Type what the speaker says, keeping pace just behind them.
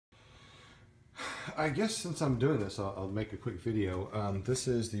I guess since I'm doing this, I'll make a quick video. This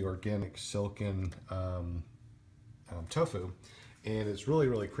is the organic silken tofu, and it's really,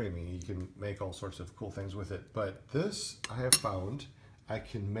 really creamy. You can make all sorts of cool things with it. But this, I have found, I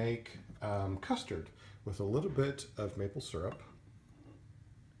can make custard with a little bit of maple syrup.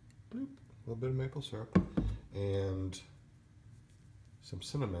 Bloop, a little bit of maple syrup and some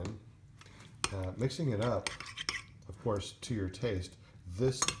cinnamon. Mixing it up, of course, to your taste.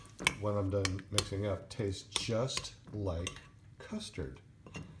 This, when I'm done mixing up, tastes just like custard.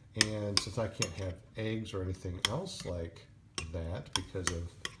 And since I can't have eggs or anything else like that because of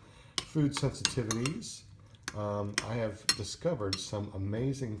food sensitivities, I have discovered some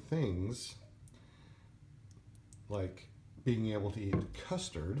amazing things like being able to eat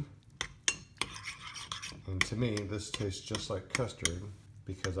custard. And to me, this tastes just like custard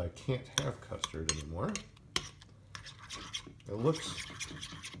because I can't have custard anymore. It looks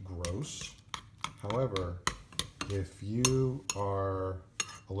gross. However, if you are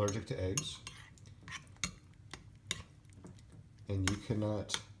allergic to eggs and you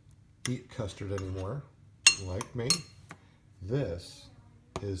cannot eat custard anymore, like me, this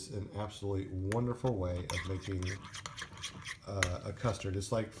is an absolutely wonderful way of making a custard.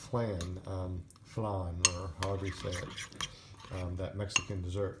 It's like flan, flan, or however you say it, that Mexican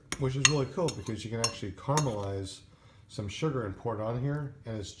dessert, which is really cool because you can actually caramelize some sugar and pour it on here,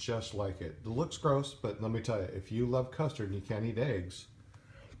 and it's just like it. It looks gross, but let me tell you, if you love custard and you can't eat eggs,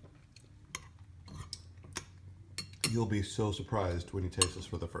 you'll be so surprised when you taste this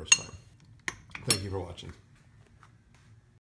for the first time. Thank you for watching.